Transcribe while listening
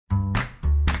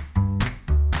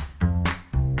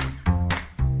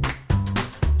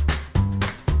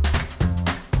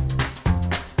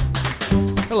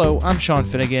Hello, I'm Sean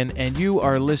Finnegan, and you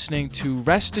are listening to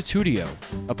Restitutio,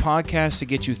 a podcast to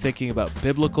get you thinking about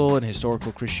biblical and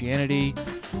historical Christianity,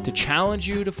 to challenge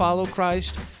you to follow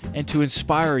Christ, and to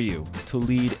inspire you to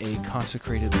lead a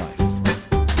consecrated life.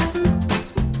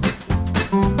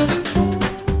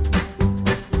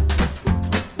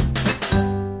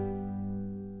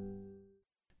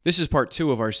 This is part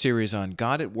 2 of our series on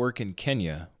God at Work in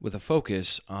Kenya, with a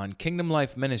focus on Kingdom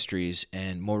Life Ministries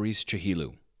and Maurice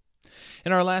Chihilu.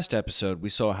 In our last episode, we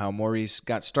saw how Maurice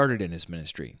got started in his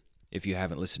ministry. If you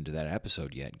haven't listened to that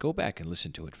episode yet, go back and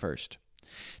listen to it first.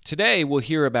 Today, we'll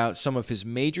hear about some of his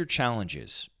major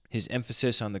challenges, his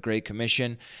emphasis on the Great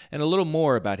Commission, and a little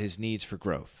more about his needs for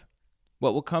growth.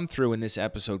 What will come through in this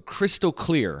episode crystal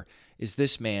clear is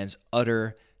this man's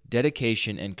utter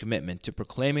dedication and commitment to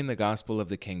proclaiming the gospel of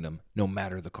the kingdom, no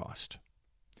matter the cost.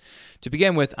 To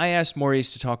begin with, I asked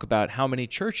Maurice to talk about how many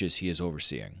churches he is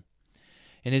overseeing.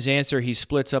 In his answer, he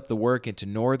splits up the work into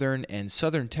northern and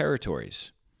southern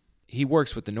territories. He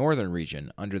works with the northern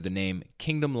region under the name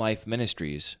Kingdom Life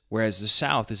Ministries, whereas the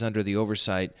south is under the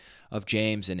oversight of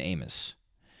James and Amos.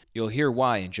 You'll hear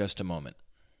why in just a moment.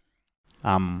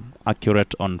 I'm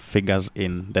accurate on figures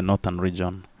in the northern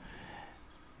region,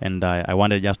 and I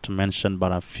wanted just to mention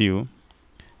but a few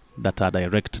that are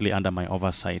directly under my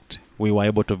oversight. We were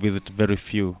able to visit very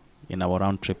few in our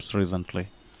round trips recently.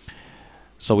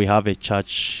 So we have a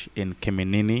church in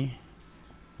Kiminini,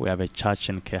 we have a church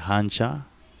in Kehancha,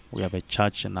 we have a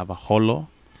church in Navaholo,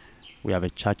 we have a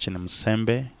church in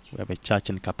Msembe, we have a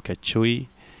church in Kapkechui,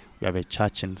 we have a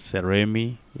church in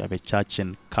Seremi, we have a church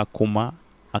in Kakuma,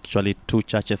 actually 2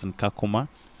 churches in Kakuma,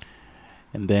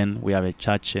 and then we have a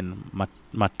church in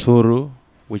Maturu,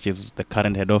 which is the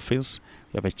current head office,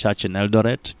 we have a church in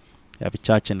Eldoret, we have a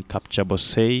church in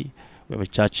Kapchabosei, we have a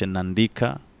church in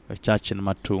Nandika, we have a church in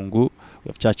Matungu, we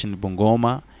have church in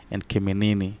Bungoma and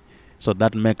Kiminini. So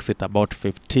that makes it about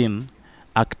 15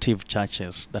 active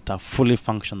churches that are fully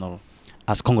functional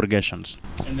as congregations.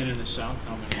 And then in the south,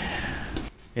 how many?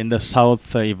 In the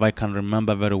south, if I can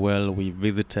remember very well, we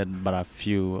visited but a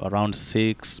few, around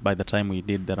 6 by the time we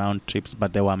did the round trips,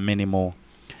 but there were many more.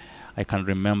 I can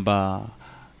remember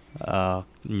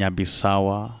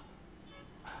Nyabisawa,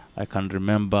 I can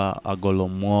remember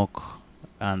Agolomwok,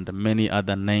 and many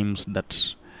other names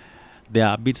that they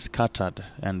are a bit scattered.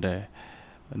 And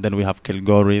then we have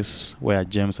Kilgoris, where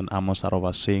James and Amos are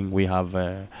overseeing. We have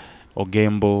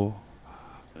Ogembo.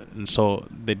 And so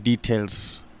the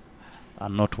details are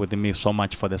not with me so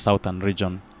much for the southern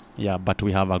region. Yeah, but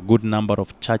we have a good number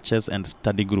of churches and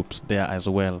study groups there as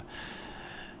well.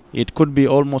 It could be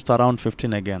almost around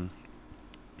 15 again.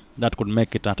 That could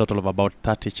make it a total of about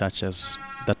 30 churches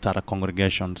that are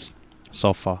congregations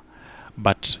so far.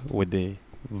 But with the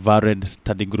varied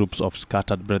study groups of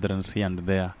scattered brethren here and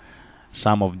there,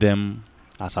 some of them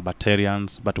are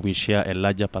Sabbatarians, but we share a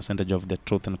larger percentage of the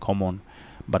truth in common,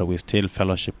 but we still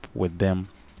fellowship with them.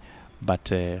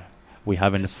 But we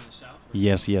haven't...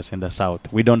 Yes, in the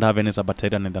south. We don't have any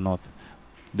Sabbatarian in the north.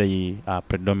 They are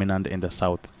predominant in the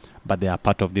south, but they are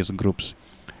part of these groups.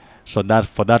 So that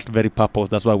for that very purpose,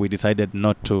 that's why we decided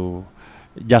not to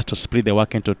just to split the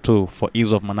work into 2 for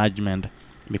ease of management,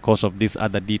 because of these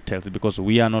other details, because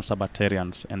we are not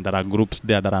Sabbatarians and there are groups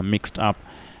there that are mixed up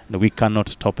and we cannot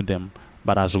stop them.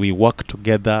 But as we work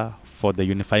together for the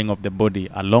unifying of the body,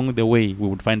 along the way we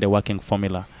would find a working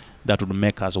formula that would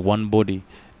make us one body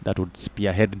that would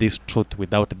spearhead this truth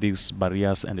without these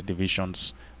barriers and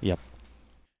divisions. Yep.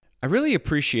 I really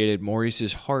appreciated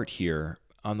Maurice's heart here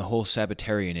on the whole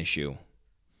Sabbatarian issue.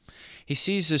 He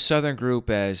sees the southern group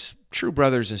as true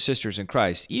brothers and sisters in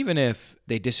Christ, even if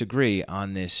they disagree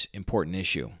on this important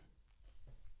issue.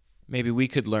 Maybe we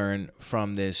could learn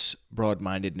from this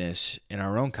broad-mindedness in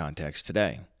our own context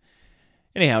today.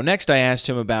 Anyhow, next I asked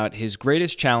him about his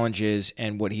greatest challenges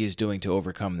and what he is doing to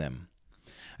overcome them.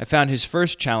 I found his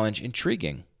first challenge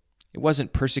intriguing. It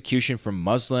wasn't persecution from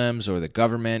Muslims or the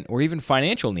government or even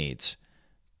financial needs,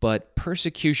 but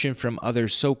persecution from other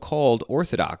so-called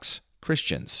Orthodox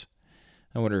Christians.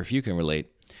 I wonder if you can relate.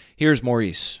 Here's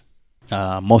Maurice.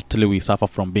 Mostly we suffer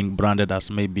from being branded as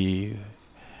maybe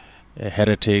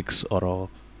heretics or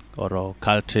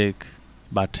cultic,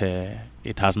 but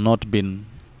it has not been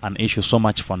an issue so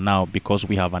much for now because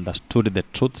we have understood the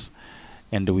truths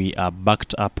and we are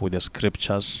backed up with the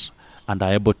scriptures and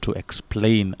are able to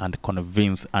explain and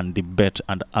convince and debate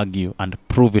and argue and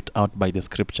prove it out by the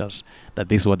scriptures that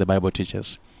this is what the Bible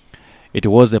teaches. It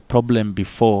was a problem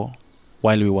before,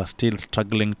 while we were still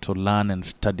struggling to learn and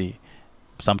study.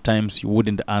 Sometimes you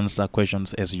wouldn't answer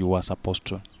questions as you were supposed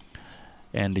to,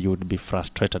 and you would be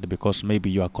frustrated because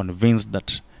maybe you are convinced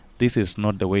that this is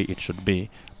not the way it should be,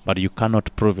 but you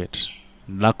cannot prove it.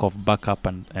 Lack of backup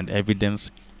and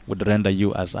evidence would render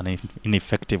you as an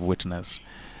ineffective witness.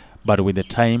 But with the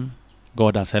time,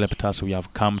 God has helped us. We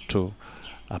have come to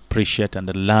appreciate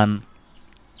and learn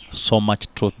so much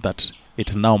truth that it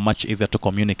is now much easier to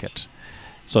communicate.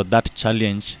 So that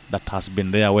challenge that has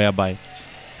been there, whereby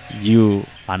you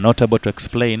are not able to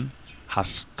explain,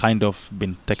 has kind of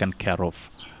been taken care of.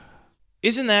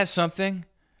 Isn't that something?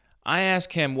 I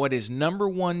ask him what his number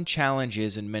one challenge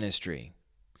is in ministry.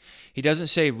 He doesn't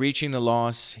say reaching the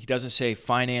lost. He doesn't say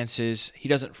finances. He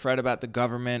doesn't fret about the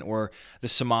government or the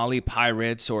Somali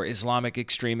pirates or Islamic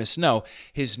extremists. No,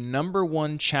 his number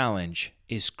one challenge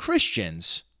is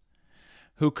Christians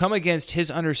who come against his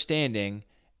understanding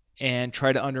and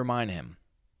try to undermine him.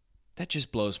 That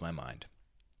just blows my mind.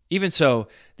 Even so,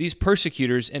 these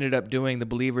persecutors ended up doing the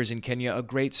believers in Kenya a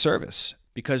great service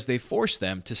because they forced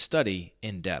them to study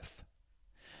in depth.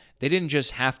 They didn't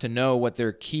just have to know what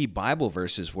their key Bible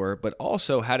verses were, but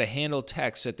also how to handle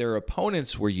texts that their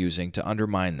opponents were using to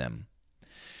undermine them.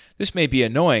 This may be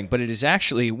annoying, but it is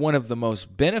actually one of the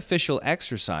most beneficial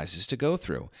exercises to go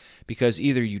through, because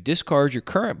either you discard your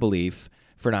current belief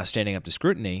for not standing up to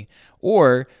scrutiny,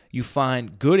 or you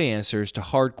find good answers to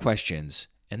hard questions,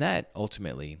 and that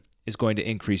ultimately is going to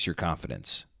increase your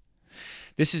confidence.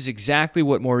 This is exactly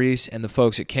what Maurice and the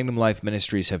folks at Kingdom Life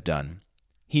Ministries have done.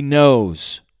 He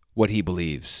knows what he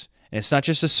believes. And it's not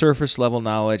just a surface level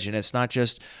knowledge, and it's not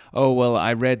just, oh, well,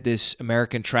 I read this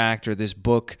American tract or this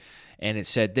book and it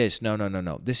said this. No.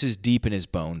 This is deep in his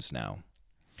bones now.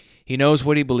 He knows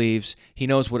what he believes, he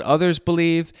knows what others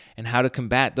believe, and how to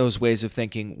combat those ways of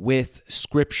thinking with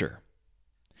Scripture.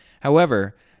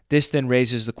 However, this then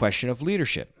raises the question of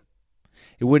leadership.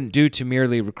 It wouldn't do to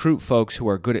merely recruit folks who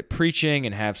are good at preaching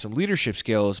and have some leadership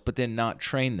skills, but then not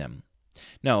train them.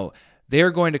 No,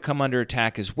 they're going to come under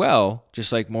attack as well,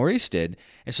 just like Maurice did,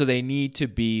 and so they need to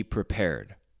be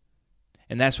prepared.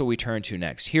 And that's what we turn to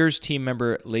next. Here's team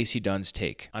member Lacey Dunn's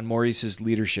take on Maurice's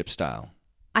leadership style.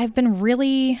 I've been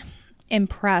really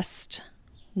impressed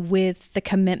with the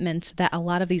commitment that a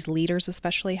lot of these leaders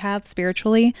especially have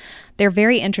spiritually. They're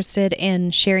very interested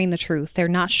in sharing the truth. They're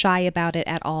not shy about it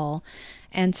at all.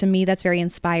 And to me, that's very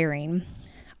inspiring.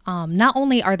 Not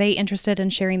only are they interested in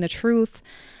sharing the truth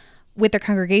with their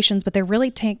congregations, but they're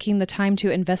really taking the time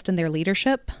to invest in their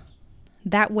leadership.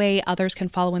 That way others can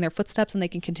follow in their footsteps and they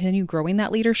can continue growing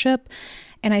that leadership.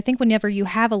 And I think whenever you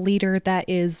have a leader that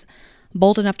is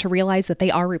bold enough to realize that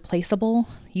they are replaceable,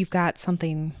 you've got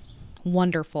something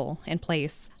wonderful in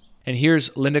place. And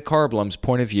here's Linda Carblum's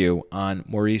point of view on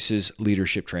Maurice's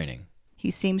leadership training. He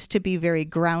seems to be very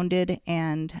grounded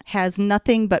and has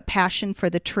nothing but passion for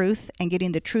the truth and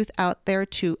getting the truth out there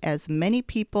to as many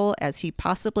people as he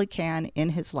possibly can in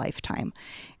his lifetime,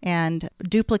 and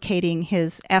duplicating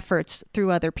his efforts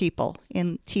through other people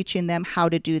in teaching them how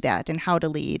to do that and how to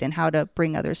lead and how to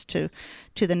bring others to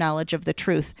the knowledge of the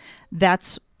truth.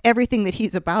 That's everything that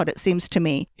he's about, it seems to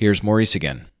me. Here's Maurice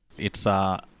again. It's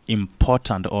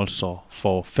important also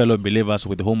for fellow believers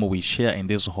with whom we share in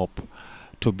this hope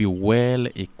to be well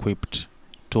equipped,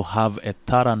 to have a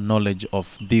thorough knowledge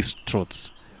of these truths,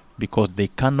 because they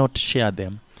cannot share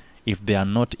them if they are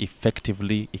not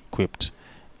effectively equipped.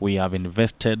 We have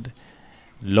invested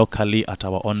locally at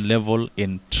our own level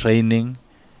in training.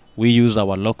 We use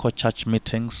our local church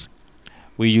meetings.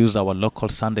 We use our local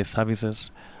Sunday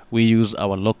services. We use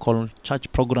our local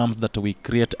church programs that we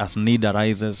create as need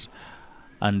arises.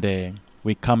 And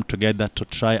we come together to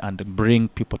try and bring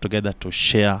people together to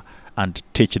share and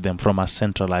teach them from a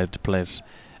centralized place.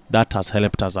 That has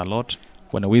helped us a lot.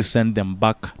 When we send them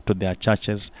back to their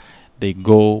churches, they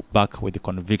go back with the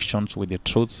convictions, with the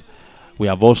truths. We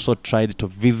have also tried to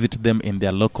visit them in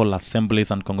their local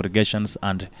assemblies and congregations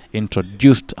and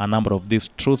introduced a number of these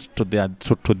truths to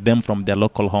them from their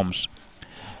local homes.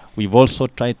 We've also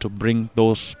tried to bring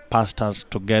those pastors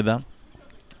together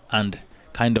and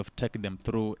kind of take them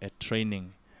through a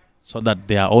training so that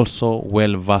they are also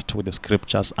well versed with the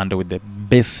scriptures and with the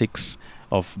basics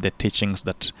of the teachings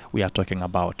that we are talking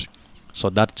about.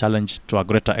 So that challenge, to a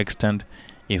greater extent,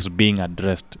 is being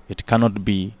addressed. It cannot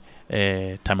be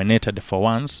terminated for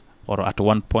once or at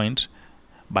one point,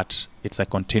 but it's a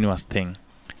continuous thing.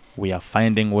 We are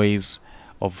finding ways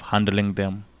of handling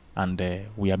them, and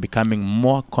we are becoming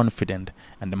more confident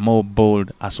and more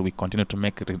bold as we continue to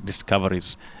make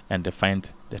discoveries and find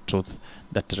the truth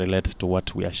that relates to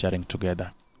what we are sharing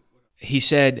together. He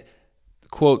said,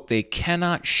 quote, "They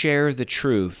cannot share the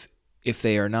truth if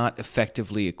they are not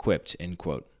effectively equipped," end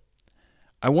quote.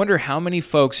 I wonder how many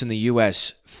folks in the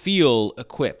U.S. feel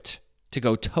equipped to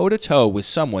go toe-to-toe with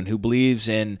someone who believes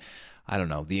in, I don't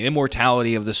know, the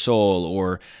immortality of the soul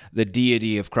or the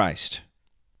deity of Christ.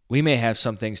 We may have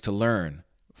some things to learn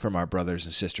from our brothers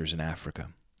and sisters in Africa.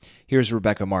 Here's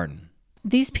Rebecca Martin.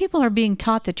 These people are being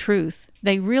taught the truth.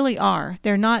 They really are.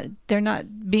 They're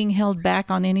not being held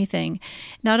back on anything.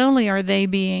 Not only are they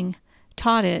being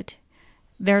taught it,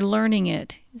 they're learning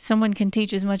it. Someone can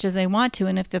teach as much as they want to,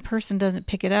 and if the person doesn't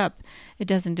pick it up, it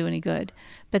doesn't do any good.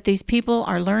 But these people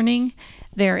are learning.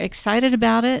 They're excited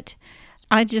about it.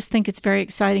 I just think it's very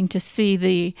exciting to see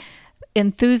the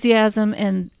enthusiasm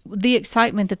and the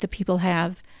excitement that the people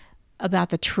have about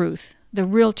the truth, the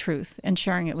real truth, and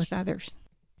sharing it with others.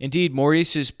 Indeed,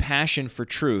 Maurice's passion for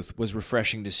truth was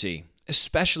refreshing to see,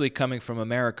 especially coming from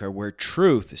America, where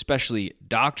truth, especially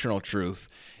doctrinal truth,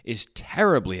 is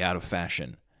terribly out of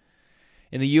fashion.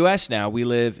 In the U.S. now, we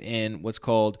live in what's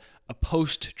called a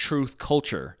post-truth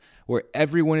culture, where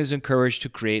everyone is encouraged to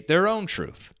create their own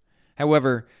truth.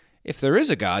 However, if there is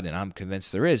a God, and I'm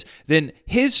convinced there is, then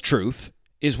his truth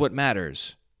is what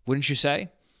matters, wouldn't you say?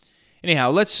 Anyhow,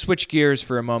 let's switch gears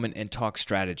for a moment and talk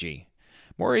strategy.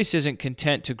 Maurice isn't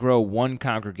content to grow one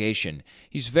congregation.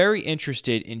 He's very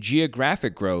interested in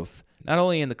geographic growth, not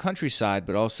only in the countryside,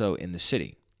 but also in the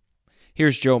city.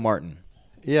 Here's Joe Martin.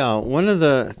 Yeah, one of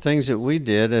the things that we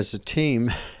did as a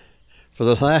team, for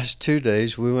the last 2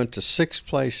 days, we went to 6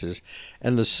 places,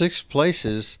 and the 6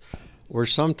 places were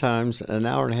sometimes an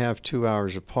hour and a half, 2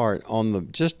 hours apart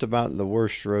on just about the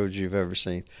worst roads you've ever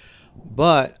seen.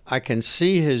 But I can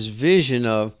see his vision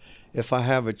of, if I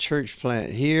have a church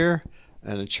plant here,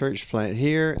 and a church plant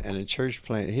here, and a church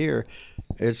plant here,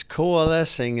 it's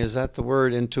coalescing, is that the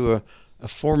word, into a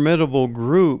formidable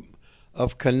group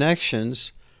of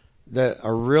connections that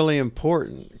are really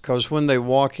important. Because when they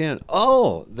walk in,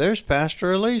 oh, there's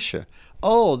Pastor Alicia.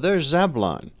 Oh, there's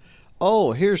Zebulon.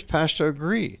 Oh, here's Pastor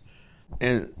Agree.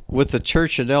 And with the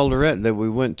church at Eldoret that we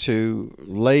went to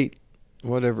late,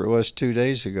 whatever it was, 2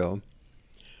 days ago,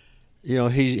 you know,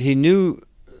 he knew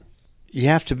you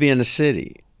have to be in a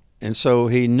city. And so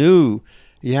he knew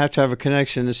you have to have a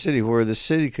connection in the city where the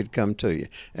city could come to you.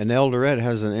 And Eldoret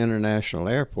has an international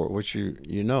airport, which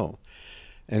you know.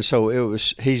 And so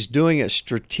he's doing it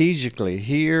strategically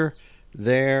here,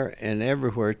 there, and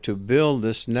everywhere to build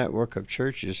this network of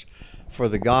churches for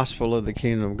the gospel of the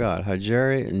kingdom of God.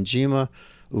 Hajere and Njima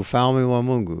Ufalme wa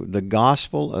Mungu, the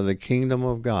gospel of the kingdom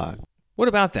of God. What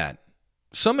about that?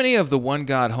 So many of the One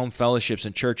God home fellowships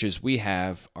and churches we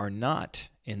have are not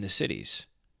in the cities.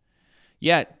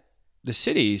 Yet, the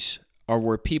cities are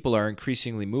where people are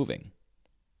increasingly moving.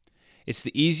 It's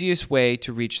the easiest way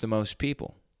to reach the most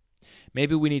people.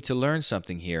 Maybe we need to learn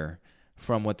something here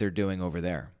from what they're doing over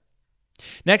there.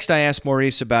 Next, I asked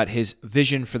Maurice about his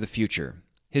vision for the future.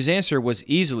 His answer was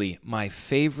easily my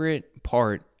favorite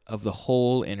part of the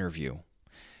whole interview.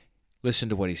 Listen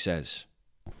to what he says.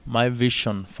 My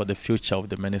vision for the future of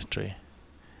the ministry,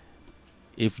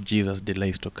 if Jesus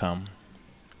delays to come,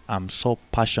 I'm so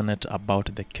passionate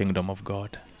about the kingdom of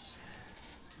God.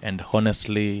 And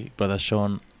honestly, Brother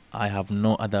Sean, I have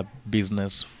no other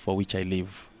business for which I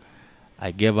live.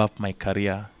 I gave up my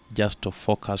career just to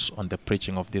focus on the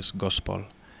preaching of this gospel.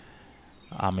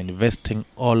 I'm investing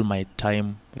all my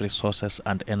time, resources,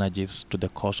 and energies to the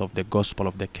cause of the gospel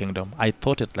of the kingdom. I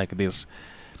thought it like this.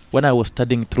 When I was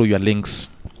studying through your links,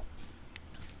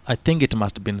 I think it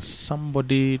must have been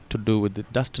somebody to do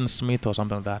with Dustin Smith or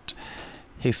something like that.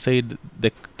 He said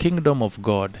the kingdom of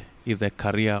God is a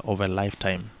career of a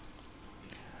lifetime.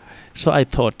 So I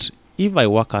thought, if I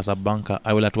work as a banker,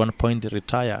 I will at one point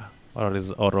retire or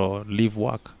leave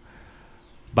work.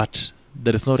 But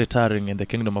there is no retiring in the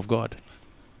kingdom of God.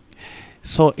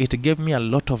 So it gave me a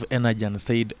lot of energy and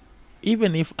said,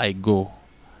 even if I go,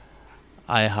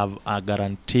 I have a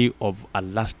guarantee of a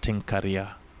lasting career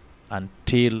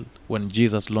until when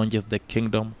Jesus launches the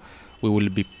kingdom, we will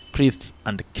be priests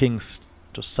and kings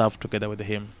to serve together with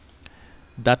him.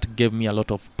 That gave me a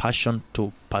lot of passion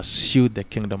to pursue the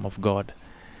kingdom of God.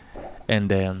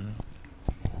 And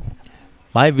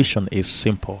my vision is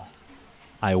simple.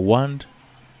 I want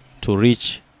to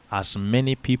reach as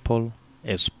many people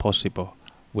as possible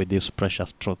with this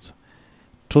precious truth.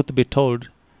 Truth be told,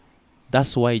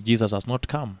 that's why Jesus has not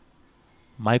come.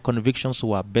 My convictions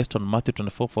were based on Matthew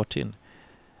 24:14,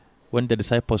 when the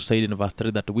disciples said in verse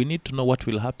 3 that we need to know what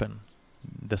will happen,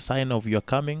 the sign of your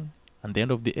coming and the end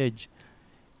of the age.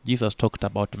 Jesus talked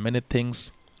about many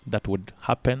things that would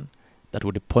happen that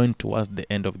would point towards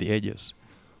the end of the ages.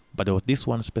 But there was this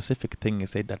one specific thing. He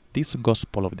said that this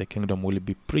gospel of the kingdom will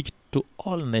be preached to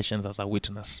all nations as a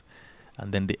witness,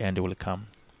 and then the end will come.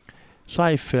 So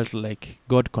I felt like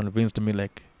God convinced me,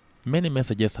 like many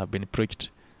messages have been preached,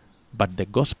 but the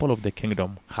gospel of the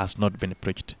kingdom has not been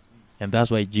preached. And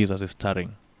that's why Jesus is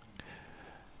tarrying.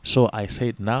 So I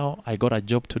said, now I got a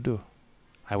job to do.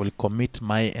 I will commit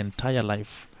my entire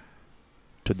life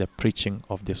to the preaching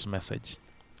of this message.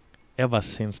 Ever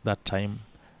since that time,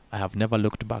 I have never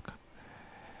looked back.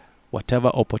 Whatever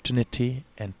opportunity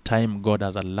and time God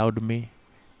has allowed me,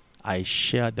 I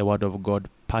share the word of God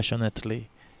passionately,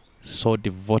 so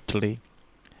devotedly.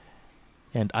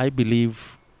 And I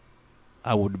believe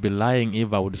I would be lying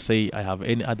if I would say I have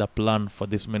any other plan for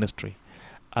this ministry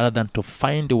other than to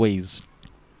find ways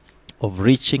of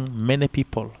reaching many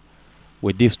people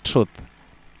with this truth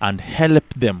and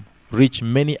help them reach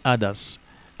many others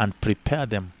and prepare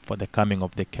them for the coming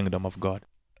of the kingdom of God.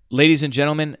 Ladies and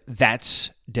gentlemen, that's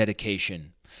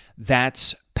dedication.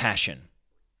 That's passion.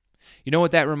 You know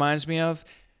what that reminds me of?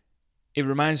 It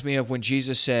reminds me of when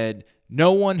Jesus said,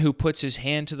 "No one who puts his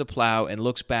hand to the plow and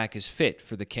looks back is fit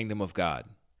for the kingdom of God."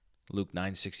 Luke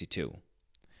 9:62.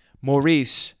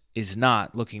 Maurice is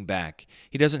not looking back.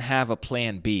 He doesn't have a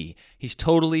plan B. He's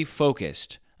totally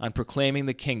focused on proclaiming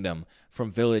the kingdom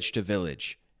from village to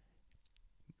village.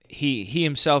 He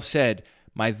himself said,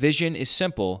 "My vision is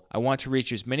simple. I want to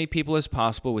reach as many people as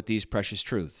possible with these precious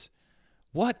truths."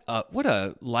 What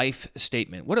a life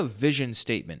statement. What a vision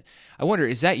statement. I wonder,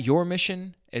 is that your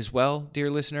mission as well,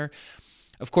 dear listener?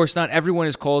 Of course, not everyone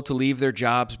is called to leave their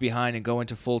jobs behind and go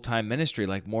into full-time ministry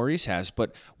like Maurice has,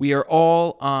 but we are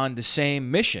all on the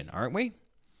same mission, aren't we?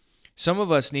 Some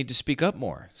of us need to speak up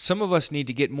more. Some of us need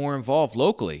to get more involved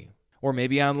locally or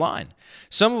maybe online.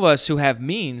 Some of us who have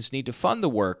means need to fund the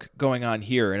work going on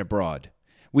here and abroad.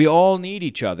 We all need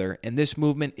each other, and this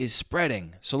movement is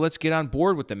spreading. So let's get on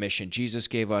board with the mission Jesus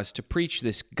gave us to preach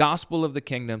this gospel of the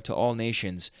kingdom to all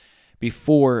nations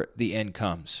before the end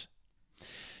comes.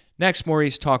 Next,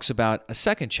 Maurice talks about a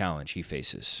second challenge he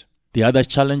faces. The other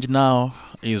challenge now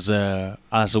is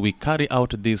as we carry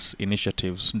out these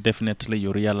initiatives, definitely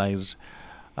you realize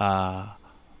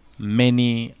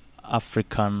many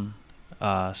African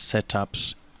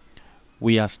setups,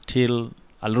 we are still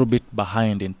a little bit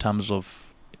behind in terms of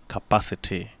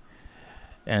capacity,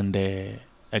 and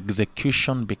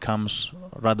execution becomes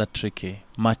rather tricky,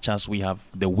 much as we have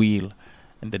the will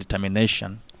and the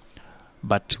determination.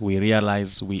 But we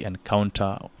realize we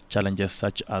encounter challenges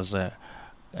such as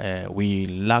we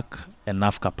lack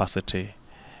enough capacity,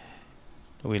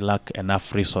 we lack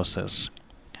enough resources.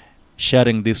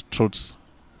 Sharing these truths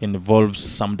involves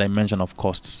some dimension of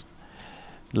costs.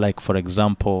 Like, for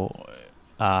example,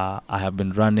 I have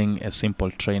been running a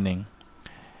simple training.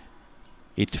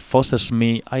 It forces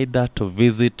me either to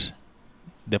visit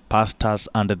the pastors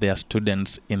and their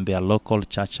students in their local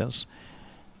churches,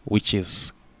 which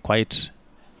is quite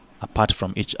apart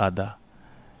from each other,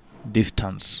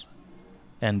 distance.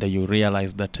 And you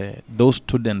realize that those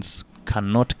students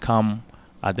cannot come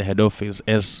at the head office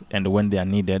as and when they are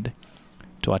needed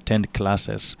to attend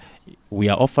classes. We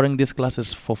are offering these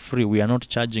classes for free. We are not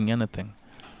charging anything,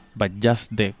 but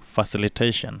just the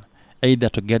facilitation, either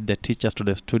to get the teachers to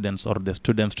the students or the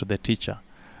students to the teacher,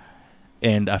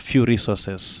 and a few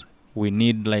resources. We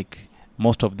need, like,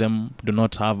 most of them do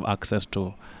not have access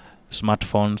to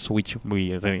smartphones, which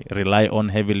we rely on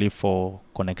heavily for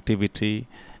connectivity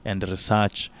and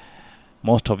research.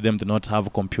 Most of them do not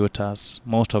have computers.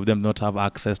 Most of them do not have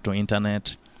access to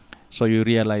internet. So you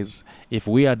realize if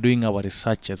we are doing our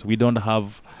researches, we don't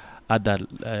have other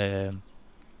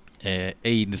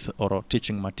aids or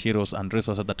teaching materials and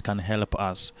resources that can help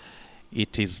us.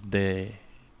 It is the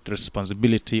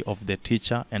responsibility of the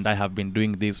teacher, and I have been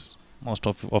doing this most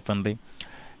oftenly,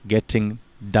 getting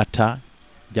data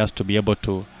just to be able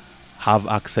to have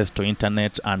access to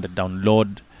internet and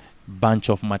download bunch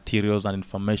of materials and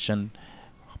information,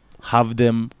 have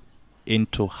them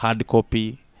into hard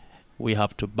copy. We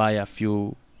have to buy a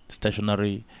few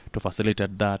stationery to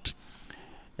facilitate that.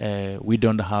 We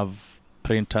don't have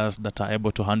printers that are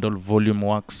able to handle volume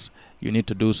works. You need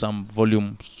to do some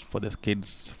volumes for the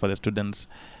kids, for the students.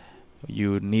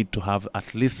 You need to have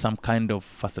at least some kind of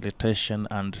facilitation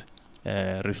and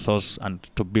resource and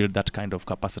to build that kind of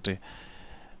capacity.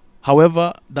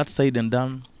 However, that said and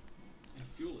done, and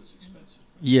fuel is expensive.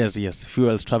 Yes,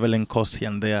 fuels, traveling costs here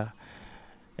and there.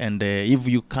 And if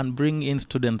you can bring in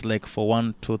students like for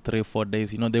 1, 2, 3, 4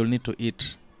 days, they will need to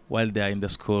eat while they are in the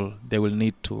school. They will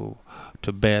need to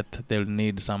bathe. They will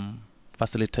need some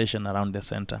facilitation around the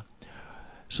center.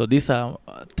 So these are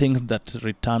things that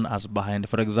return us behind.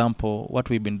 For example, what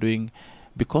we've been doing,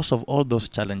 because of all those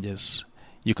challenges,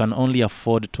 you can only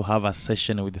afford to have a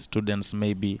session with the students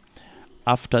maybe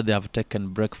after they have taken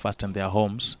breakfast in their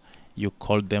homes. You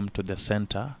call them to the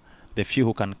center. The few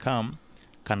who can come,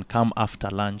 can come after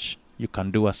lunch. You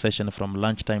can do a session from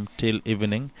lunchtime till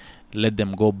evening. Let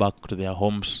them go back to their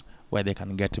homes where they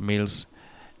can get meals.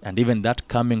 And even that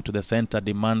coming to the center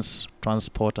demands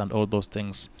transport and all those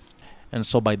things. And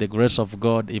so by the grace of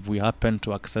God, if we happen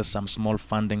to access some small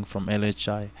funding from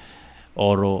LHI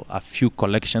or a few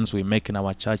collections we make in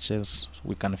our churches,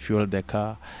 we can fuel the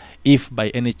car. If by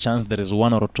any chance there is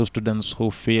 1 or 2 students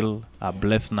who feel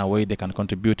blessed in a way, they can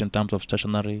contribute in terms of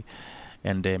stationery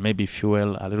and maybe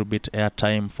fuel, a little bit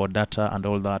airtime for data and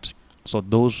all that. So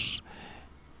those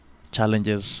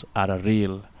challenges are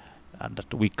real, and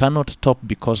that we cannot stop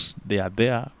because they are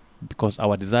there, because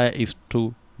our desire is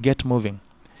to get moving.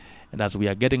 And as we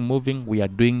are getting moving, we are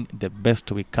doing the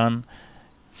best we can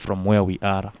from where we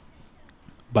are.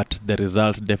 But the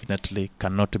results definitely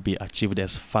cannot be achieved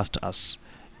as fast as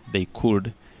they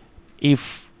could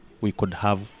if we could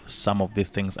have some of these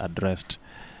things addressed.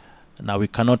 Now, we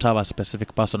cannot have a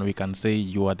specific person we can say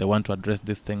you are the one to address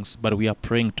these things, but we are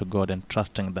praying to God and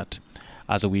trusting that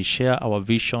as we share our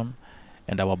vision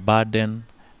and our burden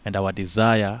and our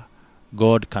desire,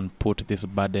 God can put this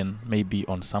burden maybe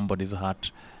on somebody's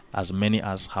heart, as many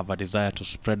as have a desire to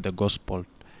spread the gospel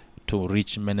to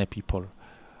reach many people.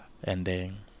 And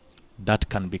that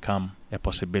can become a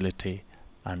possibility,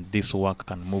 and this work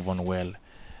can move on well.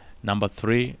 Number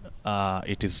 3,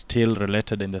 it is still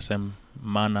related in the same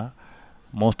manner.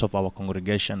 Most of our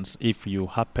congregations, if you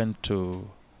happen to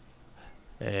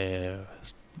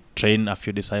train a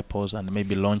few disciples and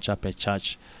maybe launch up a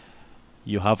church,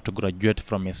 you have to graduate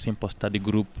from a simple study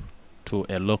group to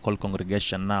a local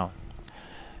congregation now.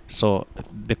 So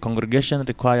the congregation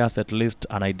requires at least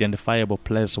an identifiable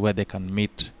place where they can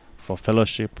meet for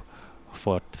fellowship,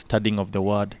 for studying of the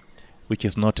word, which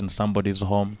is not in somebody's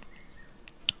home,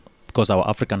 because our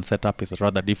African setup is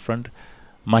rather different.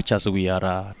 Much as we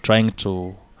are trying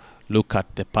to look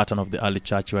at the pattern of the early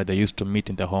church where they used to meet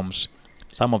in the homes,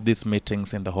 some of these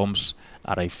meetings in the homes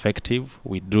are effective.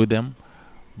 We do them.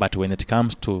 But when it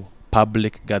comes to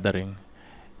public gathering,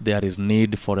 there is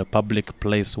need for a public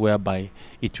place whereby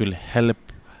it will help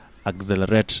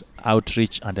accelerate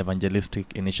outreach and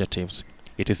evangelistic initiatives.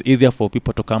 It is easier for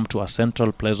people to come to a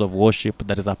central place of worship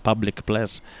that is a public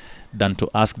place than to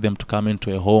ask them to come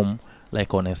into a home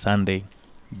like on a Sunday.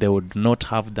 They would not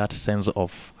have that sense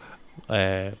of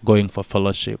going for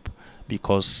fellowship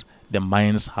because the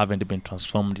minds haven't been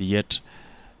transformed yet,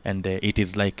 and it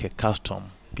is like a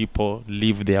custom. People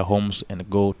leave their homes and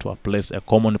go to a place, a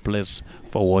common place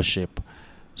for worship.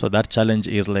 So that challenge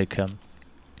is like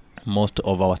most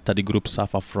of our study groups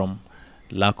suffer from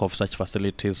lack of such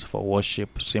facilities for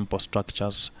worship, simple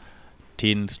structures,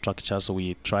 tin structures.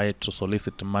 We try to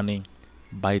solicit money,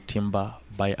 buy timber,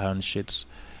 buy iron sheets,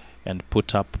 and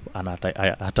put up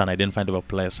at an identifiable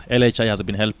place. LHI has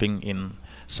been helping in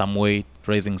some way,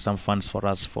 raising some funds for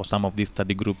us for some of these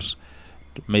study groups.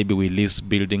 Maybe we lease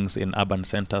buildings in urban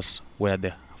centers where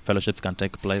the fellowships can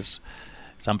take place.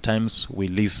 Sometimes we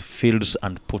lease fields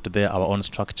and put there our own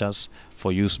structures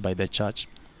for use by the church.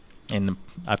 In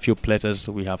a few places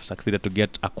we have succeeded to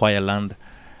acquire land,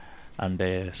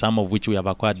 and some of which we have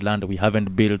acquired land, we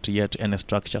haven't built yet any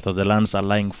structure, so the lands are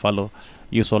lying fallow.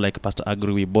 You saw, like Pastor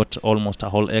Agri, we bought almost a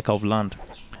whole acre of land,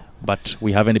 but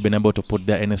we haven't been able to put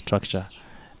there any structure.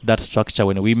 That structure,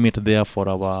 when we meet there for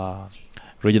our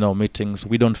regional meetings,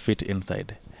 we don't fit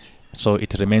inside, so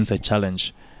it remains a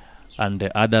challenge. And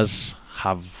others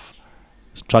have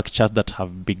structures that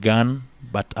have begun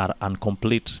but are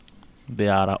incomplete.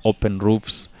 There are open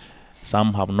roofs,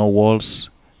 some have no walls,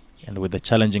 and with the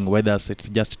challenging weathers it's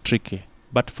just tricky.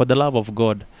 But for the love of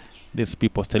God, these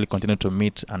people still continue to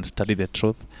meet and study the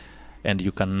truth. And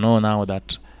you can know now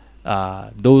that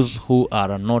those who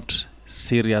are not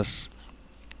serious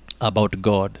about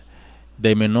God,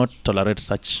 they may not tolerate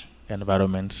such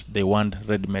environments. They want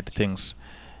ready-made things.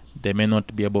 They may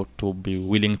not be able to be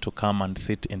willing to come and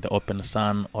sit in the open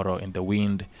sun or in the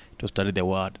wind to study the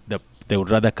word. They would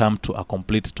rather come to a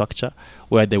complete structure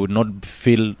where they would not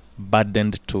feel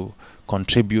burdened to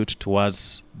contribute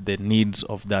towards the needs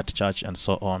of that church and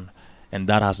so on. And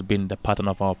that has been the pattern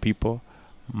of our people,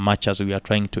 much as we are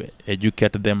trying to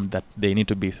educate them that they need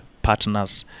to be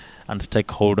partners and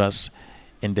stakeholders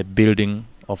in the building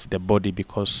of the body,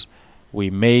 because we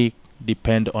may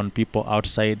depend on people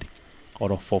outside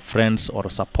or for friends or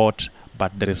support,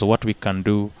 but there is what we can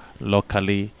do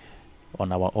locally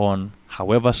on our own,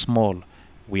 however small.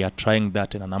 We are trying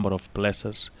that in a number of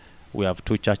places. We have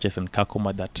 2 churches in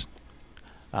Kakuma that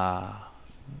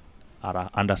are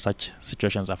under such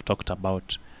situations I've talked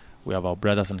about. We have our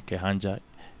brothers in Kehanja.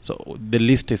 So the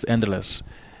list is endless.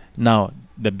 Now,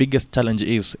 the biggest challenge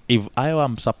is, if I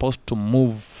am supposed to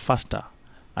move faster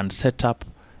and set up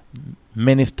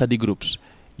many study groups,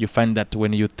 you find that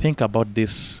when you think about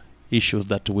these issues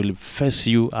that will face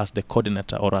you as the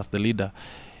coordinator or as the leader,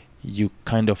 you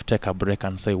kind of take a break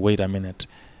and say, wait a minute,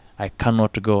 I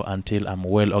cannot go until I'm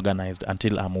well organized,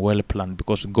 until I'm well planned,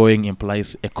 because going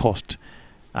implies a cost.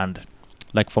 And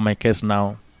like for my case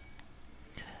now,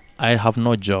 I have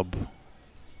no job,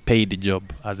 paid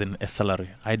job, as in a salary.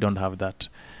 I don't have that.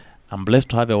 I'm blessed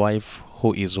to have a wife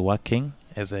who is working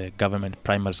as a government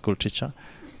primary school teacher.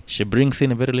 She brings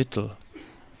in very little,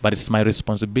 but it's my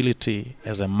responsibility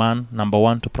as a man, number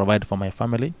one, to provide for my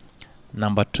family.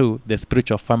 Number two, the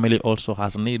spiritual family also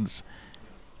has needs.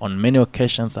 On many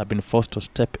occasions, I've been forced to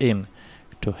step in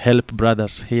to help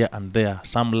brothers here and there.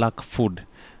 Some lack food,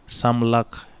 some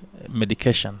lack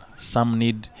medication, some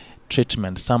need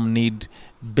treatment, some need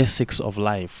basics of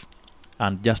life,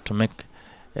 and just to make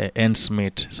ends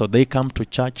meet. So they come to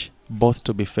church both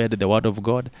to be fed the word of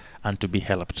God and to be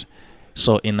helped.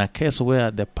 So in a case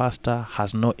where the pastor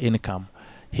has no income,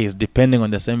 he is depending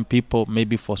on the same people,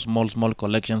 maybe for small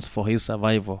collections for his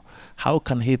survival. How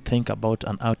can he think about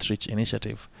an outreach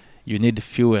initiative? You need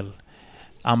fuel.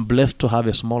 I'm blessed to have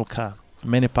a small car.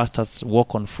 Many pastors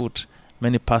walk on foot.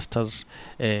 Many pastors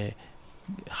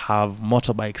have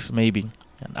motorbikes maybe,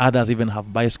 and others even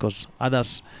have bicycles.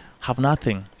 Others have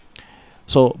nothing.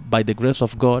 So by the grace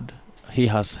of God, he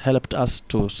has helped us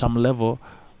to some level.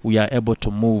 We are able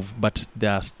to move, but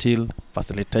there are still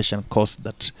facilitation costs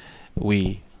that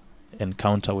we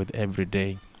encounter with every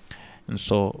day. And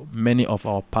so many of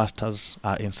our pastors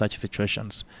are in such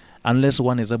situations. Unless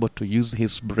one is able to use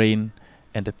his brain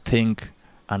and think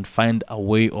and find a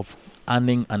way of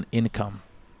earning an income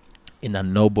in a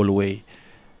noble way,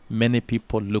 many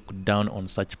people look down on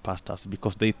such pastors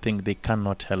because they think they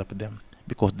cannot help them,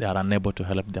 because they are unable to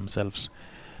help themselves.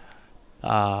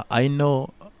 I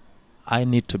know I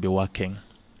need to be working.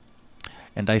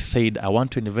 And I said, I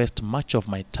want to invest much of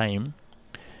my time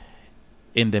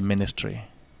in the ministry.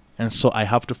 And so I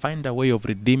have to find a way of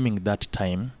redeeming that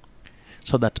time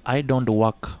so that I don't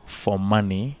work for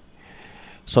money,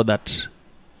 so that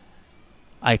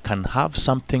I can have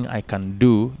something I can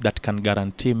do that can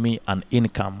guarantee me an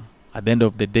income at the end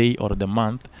of the day or the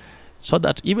month, so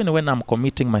that even when I'm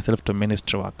committing myself to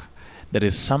ministry work, there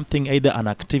is something, either an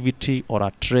activity or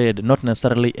a trade, not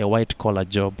necessarily a white-collar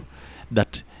job,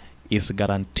 that is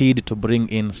guaranteed to bring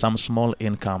in some small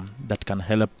income that can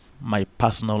help my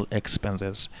personal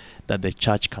expenses that the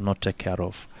church cannot take care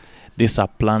of. These are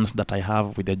plans that I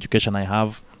have with the education I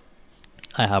have.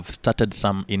 I have started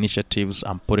some initiatives.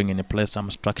 I'm putting in place some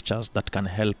structures that can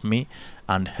help me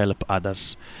and help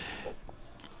others,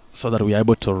 so that we are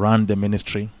able to run the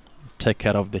ministry, take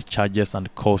care of the charges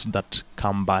and costs that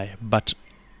come by. But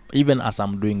even as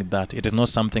I'm doing that, it is not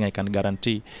something I can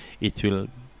guarantee it will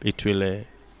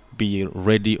be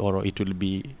ready, or it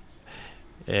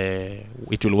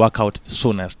will work out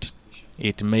soonest.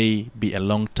 It may be a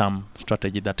long-term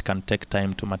strategy that can take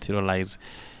time to materialize.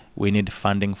 We need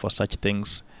funding for such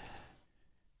things.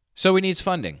 So he needs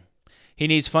funding. He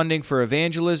needs funding for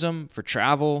evangelism, for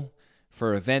travel,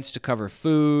 for events to cover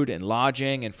food and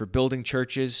lodging, and for building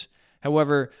churches.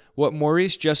 However, what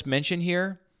Maurice just mentioned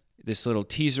here, this little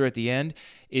teaser at the end,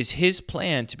 is his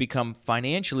plan to become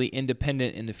financially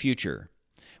independent in the future.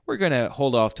 We're going to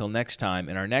hold off till next time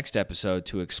in our next episode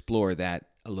to explore that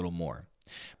a little more.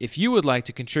 If you would like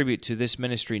to contribute to this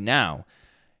ministry now,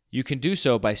 you can do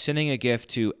so by sending a gift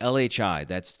to LHI,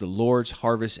 that's the Lord's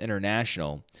Harvest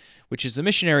International, which is the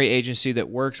missionary agency that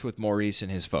works with Maurice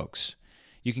and his folks.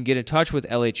 You can get in touch with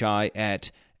LHI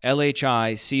at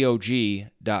lhicog.com.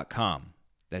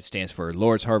 That stands for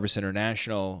Lord's Harvest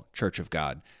International Church of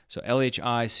God. So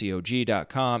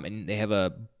lhicog.com, and they have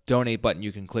a donate button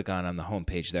you can click on the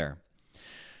homepage there.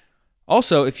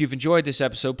 Also, if you've enjoyed this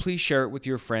episode, please share it with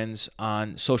your friends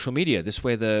on social media. This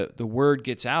way the word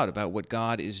gets out about what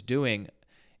God is doing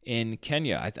in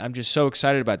Kenya. I'm just so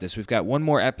excited about this. We've got one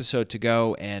more episode to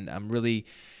go, and I'm really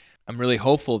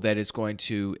hopeful that it's going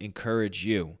to encourage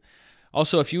you.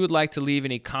 Also, if you would like to leave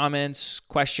any comments,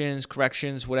 questions,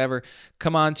 corrections, whatever,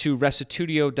 come on to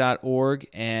restitutio.org,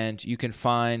 and you can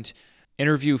find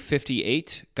interview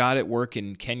 58, God at Work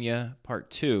in Kenya, Part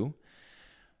 2.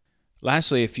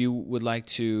 Lastly, if you would like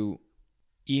to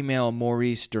email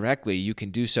Maurice directly, you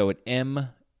can do so at M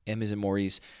as in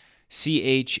Maurice,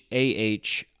 CHAHILU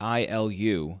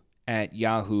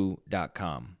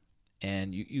 @yahoo.com.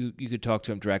 And you could talk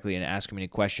to him directly and ask him any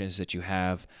questions that you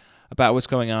have about what's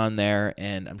going on there.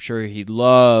 And I'm sure he'd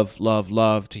love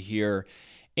to hear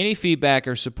any feedback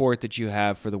or support that you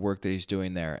have for the work that he's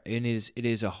doing there. It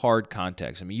is a hard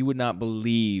context. I mean, you would not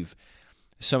believe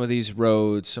some of these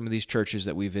roads, some of these churches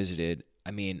that we visited,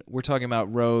 I mean, we're talking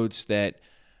about roads that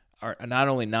are not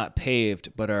only not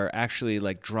paved, but are actually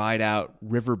like dried out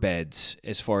riverbeds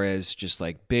as far as just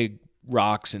like big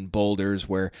rocks and boulders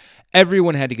where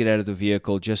everyone had to get out of the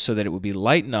vehicle just so that it would be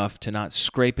light enough to not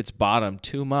scrape its bottom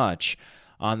too much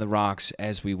on the rocks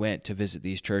as we went to visit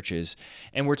these churches.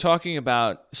 And we're talking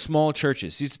about small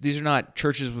churches. These are not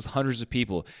churches with hundreds of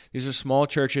people. These are small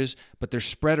churches, but they're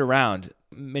spread around,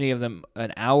 many of them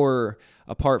an hour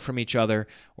apart from each other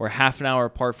or half an hour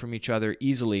apart from each other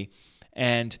easily.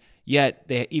 And yet,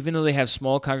 even though they have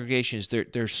small congregations,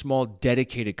 they're small,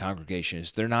 dedicated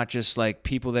congregations. They're not just like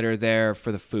people that are there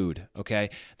for the food,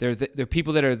 okay? They're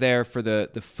people that are there for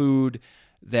the food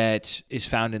that is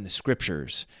found in the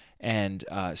Scriptures. And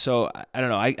so I don't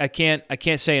know. I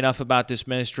can't say enough about this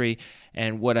ministry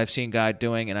and what I've seen God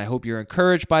doing. And I hope you're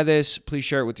encouraged by this. Please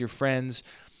share it with your friends.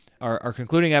 Our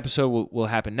concluding episode will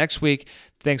happen next week.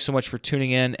 Thanks so much for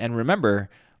tuning in. And remember,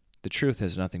 the truth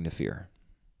has nothing to fear.